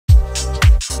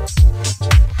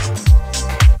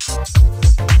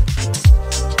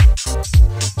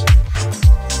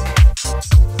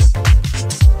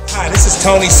Hi, this is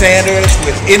Tony Sanders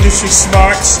with Industry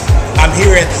Smarts. I'm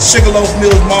here at the Sugarloaf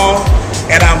Mills Mall,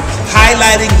 and I'm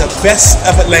highlighting the best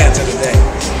of Atlanta today.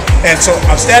 And so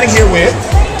I'm standing here with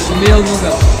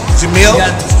Jamil.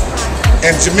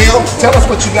 And Jamil, tell us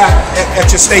what you got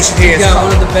at your station here. We got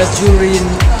one of the best jewelry in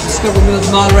the Sugarloaf Mills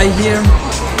Mall right here.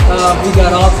 We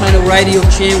got all kind of variety of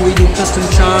chain. We do custom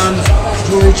charms,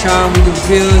 jewelry charm, we do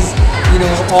grills, you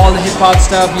know, all the hip hop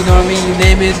stuff, you know what I mean, you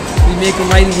name it, we make them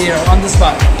right here on the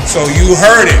spot. So you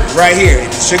heard it right here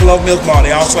at the Sugarloaf Mills Mall.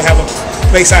 They also have a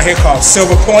place out here called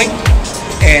Silver Point,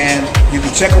 and you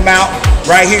can check them out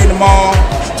right here in the mall.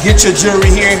 Get your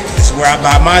jewelry here. This is where I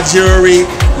buy my jewelry.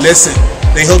 Listen,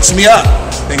 they hooks me up.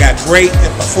 They got great,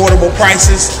 affordable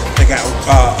prices. They got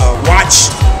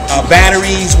watch,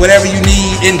 batteries, whatever you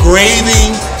need,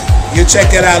 engraving. You'll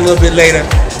check that out a little bit later.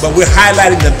 But we're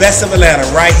highlighting the best of Atlanta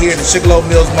right here at the Sugarloaf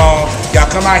Mills Mall. Y'all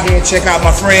come out here and check out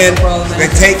my friend. They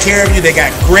take care of you. They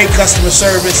got great customer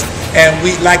service, and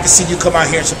we'd like to see you come out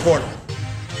here and support them.